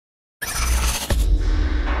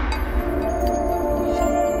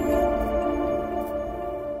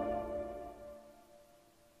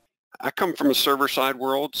I come from a server-side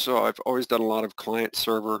world, so I've always done a lot of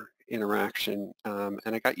client-server interaction, and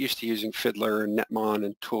I got used to using Fiddler and Netmon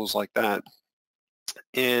and tools like that.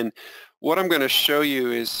 And what I'm going to show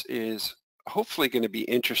you is hopefully going to be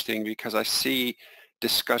interesting because I see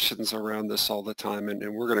discussions around this all the time,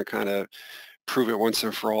 and we're going to kind of prove it once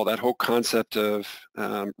and for all. That whole concept of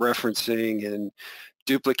referencing and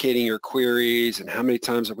duplicating your queries and how many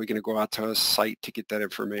times are we going to go out to a site to get that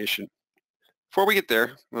information. Before we get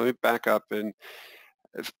there, let me back up and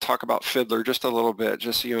talk about Fiddler just a little bit,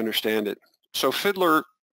 just so you understand it. So Fiddler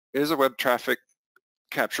is a web traffic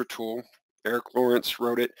capture tool. Eric Lawrence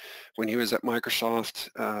wrote it when he was at Microsoft,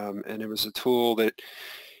 and it was a tool that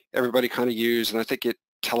everybody kind of used, and I think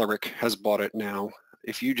Telerik has bought it now.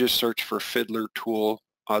 If you just search for Fiddler tool,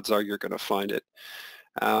 odds are you're going to find it.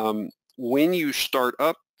 When you start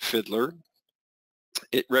up Fiddler,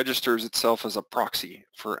 it registers itself as a proxy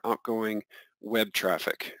for outgoing web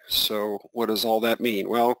traffic. So what does all that mean?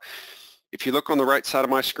 Well, if you look on the right side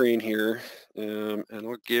of my screen here, and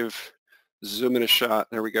I'll give zoom in a shot,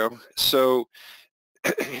 there we go. So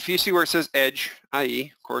if you see where it says Edge,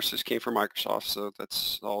 i.e., of course this came from Microsoft, so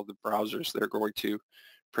that's all the browsers that are going to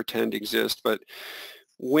pretend exist. But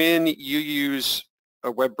when you use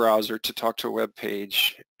a web browser to talk to a web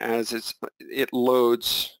page, it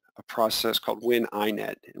loads a process called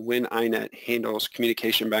WinINet. And WinINet handles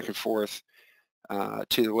communication back and forth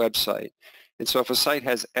to the website. And so if a site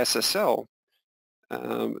has SSL,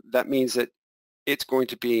 that means that it's going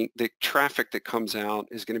to be, the traffic that comes out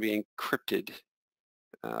is going to be encrypted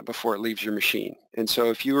before it leaves your machine. And so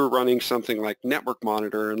if you were running something like Network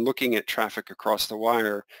Monitor and looking at traffic across the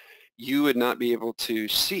wire, you would not be able to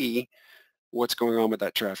see what's going on with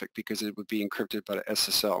that traffic because it would be encrypted by the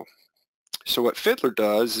SSL. So what Fiddler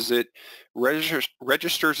does is it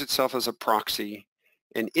registers itself as a proxy,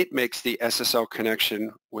 and it makes the SSL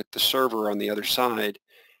connection with the server on the other side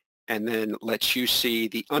and then lets you see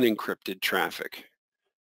the unencrypted traffic.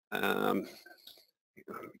 Let me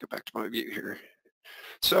go back to my view here.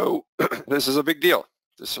 So this is a big deal.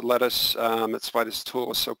 This will let us, that's why this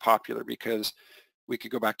tool is so popular, because we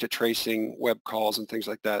could go back to tracing web calls and things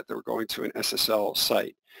like that that were going to an SSL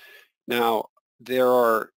site. Now, there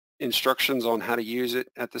are instructions on how to use it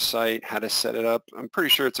at the site, how to set it up. I'm pretty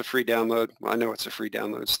sure it's a free download. Well, I know it's a free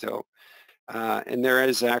download still. And there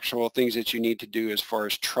is actual things that you need to do as far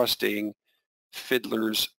as trusting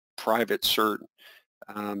Fiddler's private cert.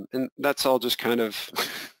 And that's all just kind of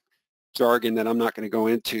jargon that I'm not going to go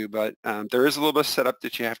into, but there is a little bit of setup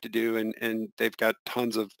that you have to do, and they've got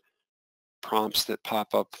tons of prompts that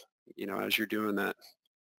pop up, as you're doing that.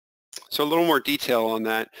 So a little more detail on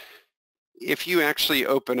that. If you actually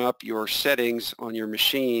open up your settings on your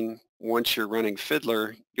machine, once you're running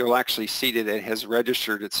Fiddler, you'll actually see that it has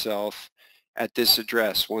registered itself at this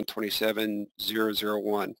address,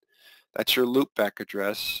 127.0.0.1. That's your loopback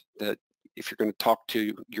address that if you're going to talk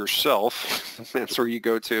to yourself, that's where you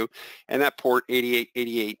go to. And that port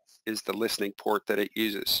 8888 is the listening port that it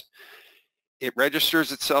uses. It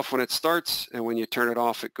registers itself when it starts, and when you turn it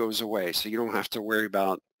off, it goes away. So you don't have to worry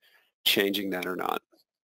about changing that or not.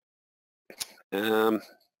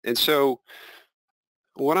 And so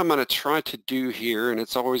what I'm going to try to do here, and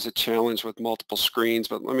it's always a challenge with multiple screens,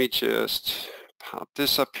 but let me just pop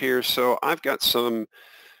this up here. So I've got some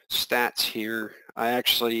stats here. I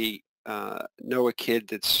actually know a kid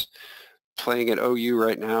that's playing at OU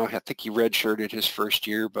right now. I think he redshirted his first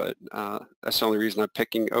year, but that's the only reason I'm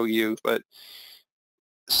picking OU. But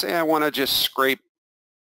say I want to just scrape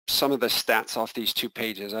some of the stats off these two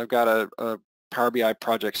pages. I've got a Power BI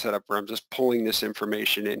project set up where I'm just pulling this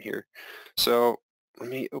information in here. So let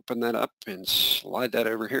me open that up and slide that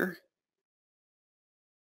over here.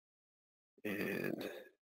 And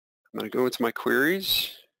I'm going to go into my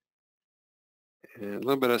queries. And a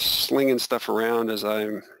little bit of slinging stuff around as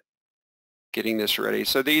I'm getting this ready.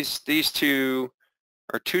 So these two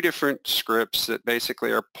are two different scripts that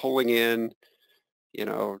basically are pulling in,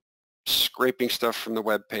 scraping stuff from the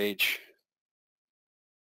web page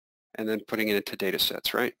and then putting it into data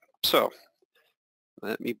sets, right? So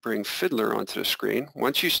let me bring Fiddler onto the screen.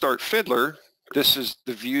 Once you start Fiddler, this is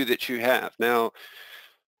the view that you have. Now,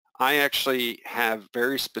 I actually have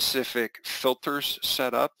very specific filters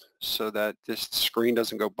set up so that this screen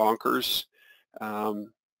doesn't go bonkers.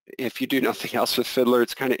 If you do nothing else with Fiddler,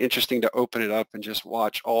 it's kind of interesting to open it up and just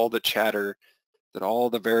watch all the chatter that all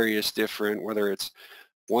the various different, whether it's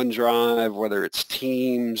OneDrive, whether it's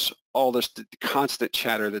Teams, all this constant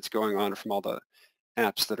chatter that's going on from all the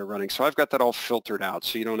apps that are running. So I've got that all filtered out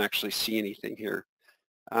so you don't actually see anything here.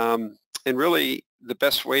 And really the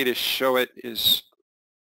best way to show it is,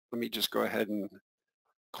 let me just go ahead and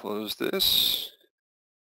close this.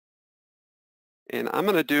 And I'm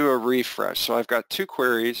going to do a refresh. So I've got two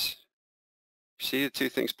queries. See the two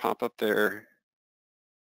things pop up there.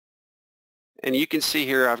 And you can see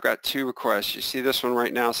here I've got two requests. You see this one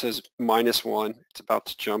right now says -1. It's about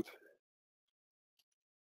to jump.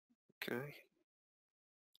 Okay.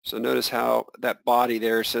 So notice how that body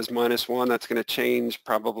there says -1. That's going to change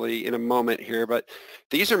probably in a moment here. But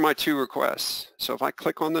these are my two requests. So if I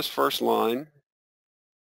click on this first line,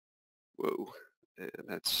 whoa, and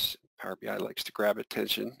that's Power BI likes to grab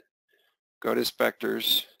attention. Go to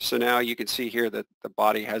inspectors. So now you can see here that the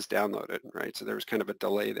body has downloaded, right? So there was kind of a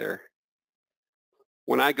delay there.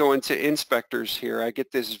 When I go into inspectors here, I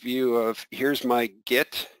get this view of here's my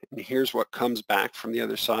get and here's what comes back from the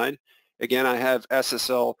other side. Again, I have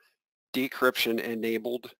SSL decryption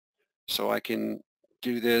enabled, so I can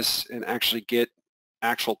do this and actually get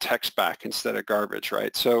actual text back instead of garbage,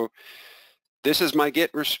 right? So this is my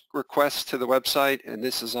get request to the website, and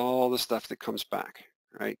this is all the stuff that comes back,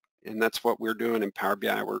 right? And that's what we're doing in Power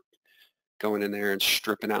BI. We're going in there and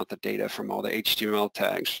stripping out the data from all the HTML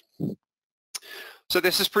tags. So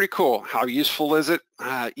this is pretty cool. How useful is it?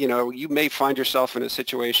 You know, you may find yourself in a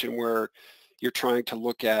situation where you're trying to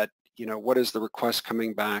look at, you know, what is the request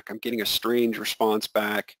coming back? I'm getting a strange response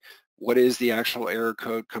back. What is the actual error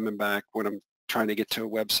code coming back when I'm trying to get to a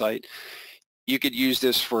website? You could use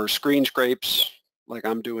this for screen scrapes like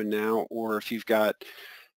I'm doing now, or if you've got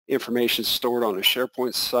information stored on a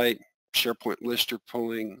SharePoint site, SharePoint list you're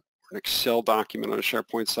pulling, an Excel document on a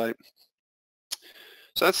SharePoint site.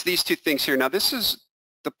 So that's these two things here. Now this is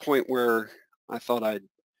the point where I thought I'd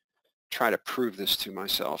try to prove this to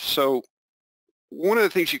myself. So one of the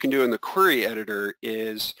things you can do in the query editor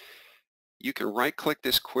is you can right-click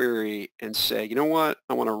this query and say, you know what,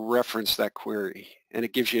 I want to reference that query, and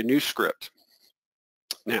it gives you a new script.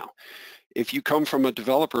 Now, if you come from a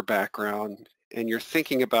developer background and you're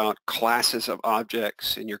thinking about classes of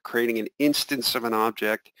objects and you're creating an instance of an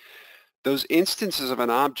object, those instances of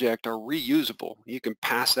an object are reusable. You can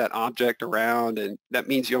pass that object around, and that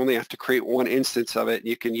means you only have to create one instance of it and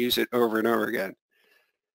you can use it over and over again.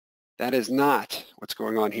 That is not what's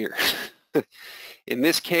going on here. In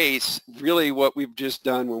this case, really what we've just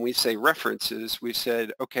done when we say references, we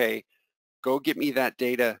said, okay, go get me that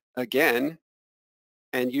data again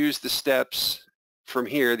and use the steps from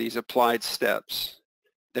here, these applied steps.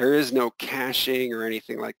 There is no caching or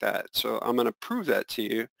anything like that. So I'm going to prove that to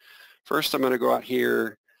you. First, I'm going to go out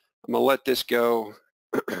here. I'm going to let this go.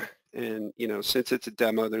 And, you know, since it's a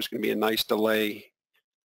demo, there's going to be a nice delay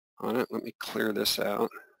on it. Let me clear this out.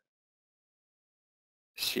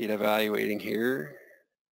 Sheet evaluating here.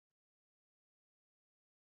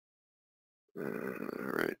 All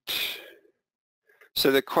right.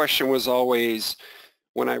 So the question was always,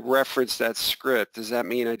 when I reference that script, does that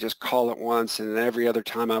mean I just call it once and then every other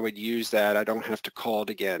time I would use that, I don't have to call it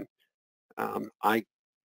again? I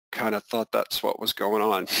kind of thought that's what was going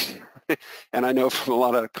on. And I know from a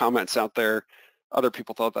lot of comments out there, other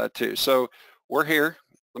people thought that too. So we're here.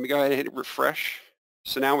 Let me go ahead and hit refresh.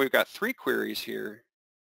 So now we've got 3 queries here.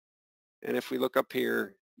 And if we look up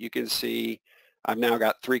here, you can see I've now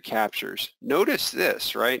got 3 captures. Notice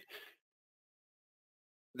this, right?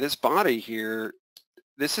 This body here,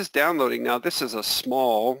 this is downloading. Now this is a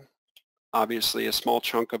small, obviously a small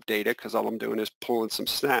chunk of data because all I'm doing is pulling some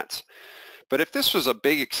stats. But if this was a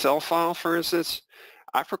big Excel file, for instance,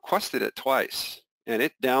 I've requested it twice and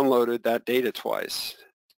it downloaded that data twice.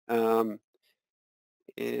 And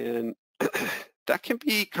that can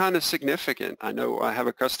be kind of significant. I know I have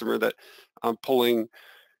a customer that I'm pulling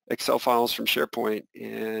Excel files from SharePoint,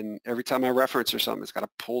 and every time I reference or something, it's got to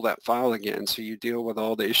pull that file again. So you deal with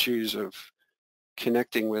all the issues of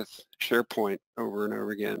connecting with SharePoint over and over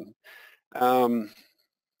again.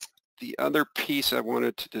 The other piece I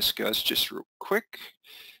wanted to discuss just real quick,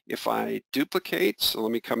 if I duplicate, so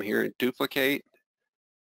let me come here and duplicate.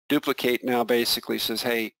 Duplicate now basically says,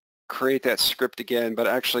 hey, create that script again, but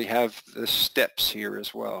actually have the steps here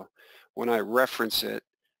as well. When I reference it,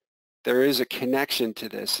 there is a connection to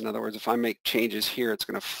this. In other words, if I make changes here, it's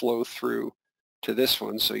going to flow through to this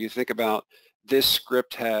one. So you think about this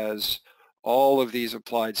script has all of these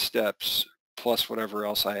applied steps plus whatever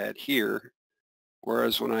else I add here.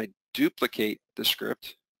 Whereas when I duplicate the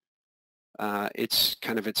script, it's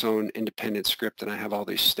kind of its own independent script, and I have all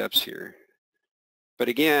these steps here. But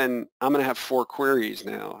again, I'm going to have 4 queries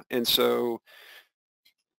now. And so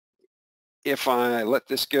if I let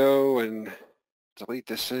this go and delete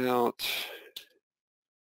this out,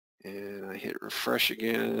 and I hit refresh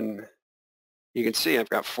again, you can see I've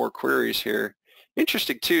got 4 queries here.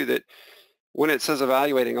 Interesting too that when it says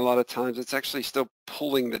evaluating, a lot of times it's actually still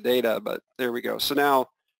pulling the data, but there we go. So now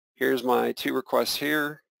here's my 2 requests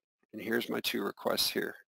here, and here's my 2 requests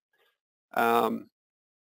here.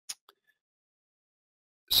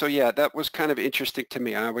 So yeah, that was kind of interesting to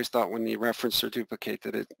me. I always thought when you reference or duplicate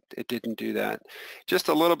that it didn't do that. Just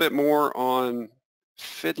a little bit more on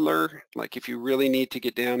Fiddler, like if you really need to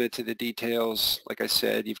get down into the details, like I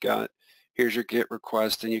said, you've got, here's your GET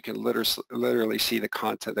request, and you can literally see the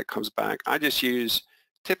content that comes back.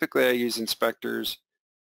 Typically I use inspectors,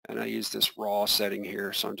 and I use this raw setting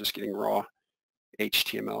here, so I'm just getting raw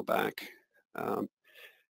HTML back.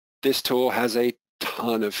 This tool has a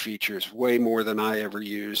ton of features, way more than I ever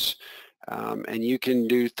use. And you can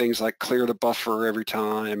do things like clear the buffer every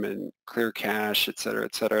time and clear cache, et cetera,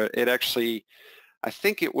 et cetera. It actually, I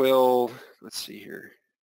think it will, let's see here.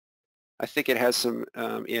 I think it has some,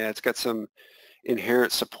 yeah, it's got some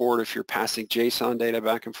inherent support if you're passing JSON data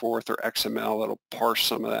back and forth or XML, it'll parse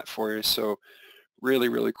some of that for you. So really,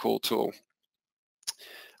 really cool tool.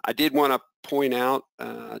 I did want to point out,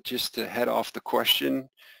 just to head off the question,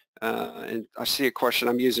 and I see a question.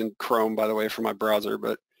 I'm using Chrome, by the way, for my browser,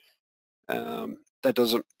 but the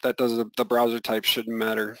browser type shouldn't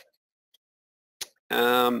matter.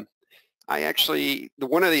 One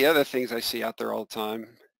of the other things I see out there all the time,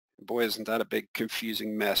 boy, isn't that a big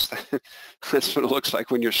confusing mess. That's what it looks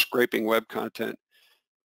like when you're scraping web content.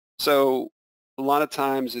 So a lot of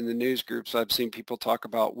times in the news groups, I've seen people talk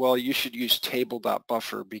about, well, you should use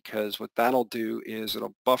table.buffer because what that'll do is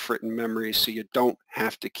it'll buffer it in memory so you don't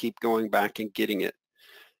have to keep going back and getting it.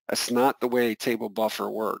 That's not the way table buffer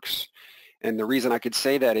works. And the reason I could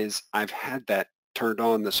say that is I've had that turned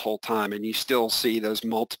on this whole time, and you still see those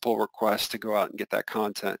multiple requests to go out and get that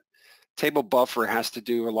content. Table buffer has to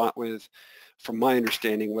do a lot with, from my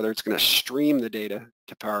understanding, whether it's going to stream the data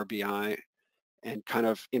to Power BI and kind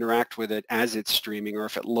of interact with it as it's streaming, or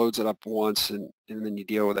if it loads it up once and then you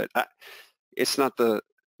deal with it. It's not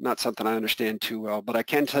something I understand too well, but I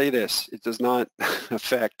can tell you this, it does not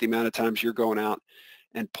affect the amount of times you're going out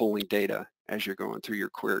and pulling data as you're going through your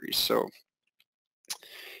queries. So,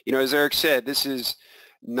 you know, as Eric said, this is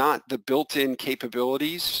not the built-in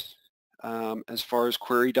capabilities as far as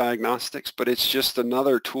query diagnostics, but it's just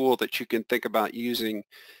another tool that you can think about using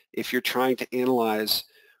if you're trying to analyze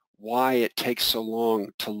why it takes so long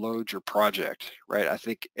to load your project, right? I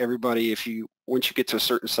think everybody, once you get to a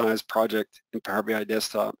certain size project in Power BI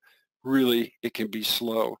Desktop, really it can be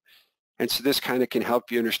slow. And so this kind of can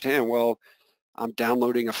help you understand, well, I'm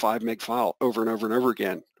downloading a 5 meg file over and over and over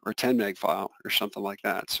again, or a 10 meg file or something like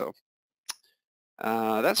that. So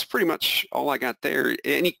that's pretty much all I got there.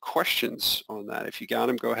 Any questions on that? If you got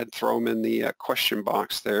them, go ahead and throw them in the question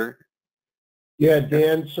box there. Yeah,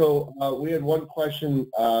 Dan, so we had one question.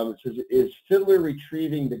 It says, is Fiddler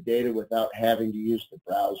retrieving the data without having to use the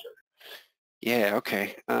browser? Yeah,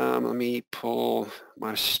 okay. Let me pull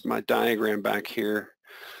my diagram back here.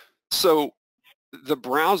 So the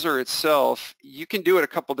browser itself, you can do it a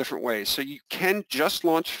couple different ways. So you can just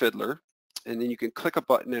launch Fiddler, and then you can click a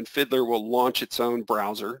button and Fiddler will launch its own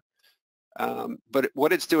browser. But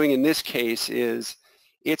what it's doing in this case is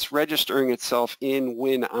it's registering itself in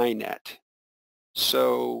WinINet.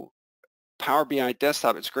 So Power BI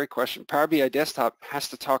Desktop, it's a great question. Power BI Desktop has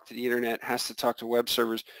to talk to the internet, has to talk to web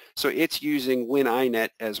servers, so it's using WinINet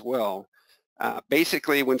as well.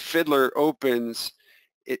 Basically, when Fiddler opens,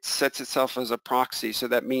 it sets itself as a proxy, so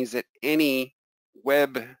that means that any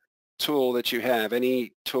web tool that you have,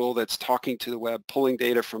 any tool that's talking to the web, pulling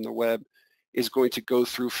data from the web, is going to go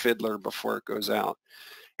through Fiddler before it goes out.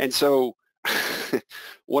 And so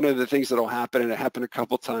one of the things that will happen, and it happened a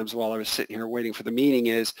couple times while I was sitting here waiting for the meeting,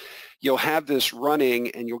 is you'll have this running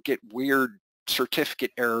and you'll get weird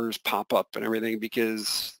certificate errors pop up and everything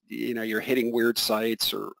because, you know, you're hitting weird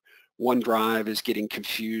sites or OneDrive is getting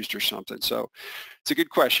confused or something. So it's a good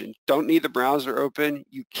question. Don't need the browser open.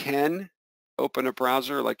 You can open a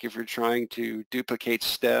browser, like if you're trying to duplicate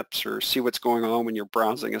steps or see what's going on when you're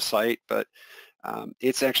browsing a site, but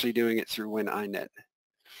it's actually doing it through WinINet.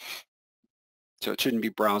 So it shouldn't be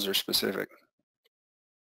browser specific.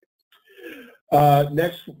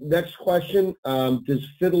 Next question, does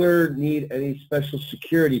Fiddler need any special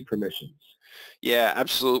security permissions? Yeah,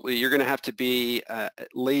 absolutely. You're going to have to be at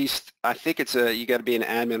least, I think you got to be an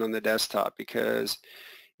admin on the desktop, because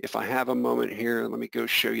if I have a moment here, let me go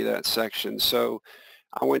show you that section. So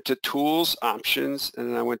I went to Tools, Options, and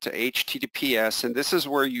then I went to HTTPS, and this is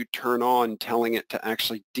where you turn on telling it to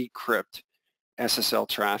actually decrypt SSL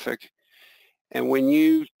traffic. And when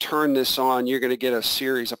you turn this on, you're going to get a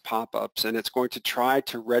series of pop-ups, and it's going to try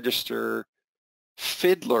to register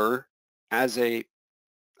Fiddler as a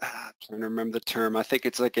I'm trying to remember the term. I think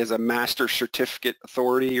it's like as a master certificate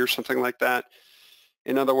authority or something like that.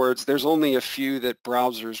 In other words, there's only a few that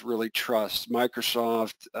browsers really trust.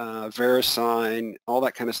 Microsoft, VeriSign, all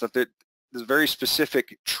that kind of stuff. There's very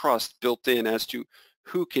specific trust built in as to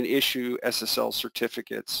who can issue SSL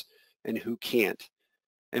certificates and who can't.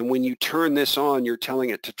 And when you turn this on, you're telling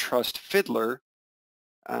it to trust Fiddler,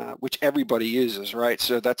 which everybody uses, right?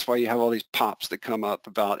 So that's why you have all these pops that come up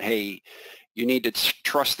about, hey, you need to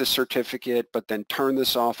trust the certificate, but then turn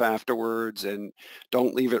this off afterwards and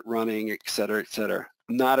don't leave it running, et cetera, et cetera.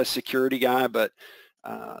 I'm not a security guy, but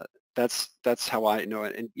that's how I know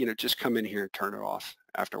it. And, you know, just come in here and turn it off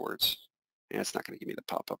afterwards. And it's not going to give me the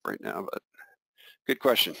pop-up right now, but good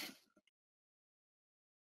question.